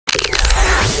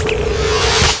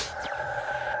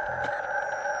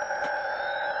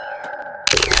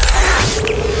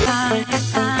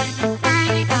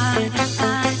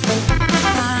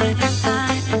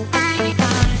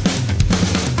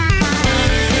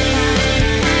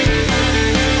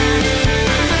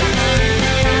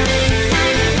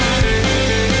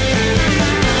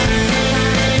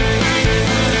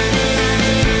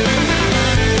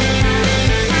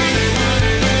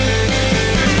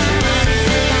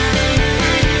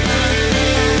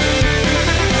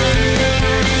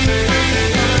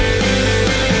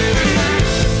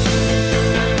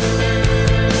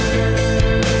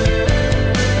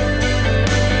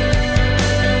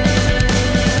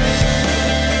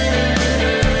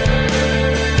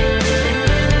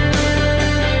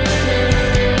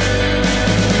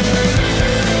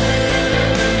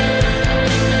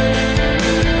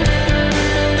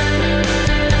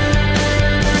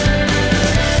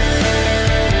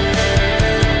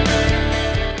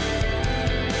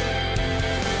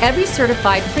Every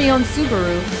certified pre-owned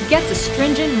Subaru gets a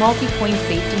stringent multi-point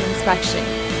safety inspection.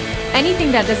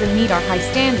 Anything that doesn't meet our high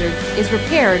standards is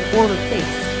repaired or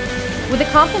replaced. With a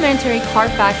complimentary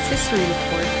Carfax history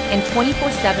report and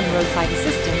 24/7 roadside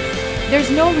assistance,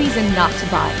 there's no reason not to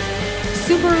buy.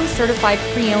 Subaru certified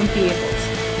pre-owned vehicles,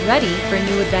 ready for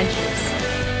new adventures.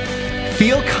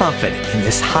 Feel confident in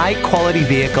this high-quality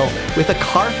vehicle with a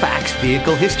Carfax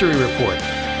Vehicle History Report.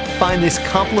 Find this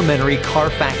complimentary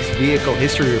Carfax Vehicle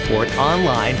History Report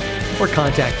online or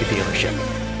contact the dealership.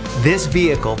 This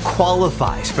vehicle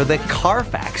qualifies for the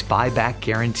Carfax Buyback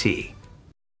Guarantee.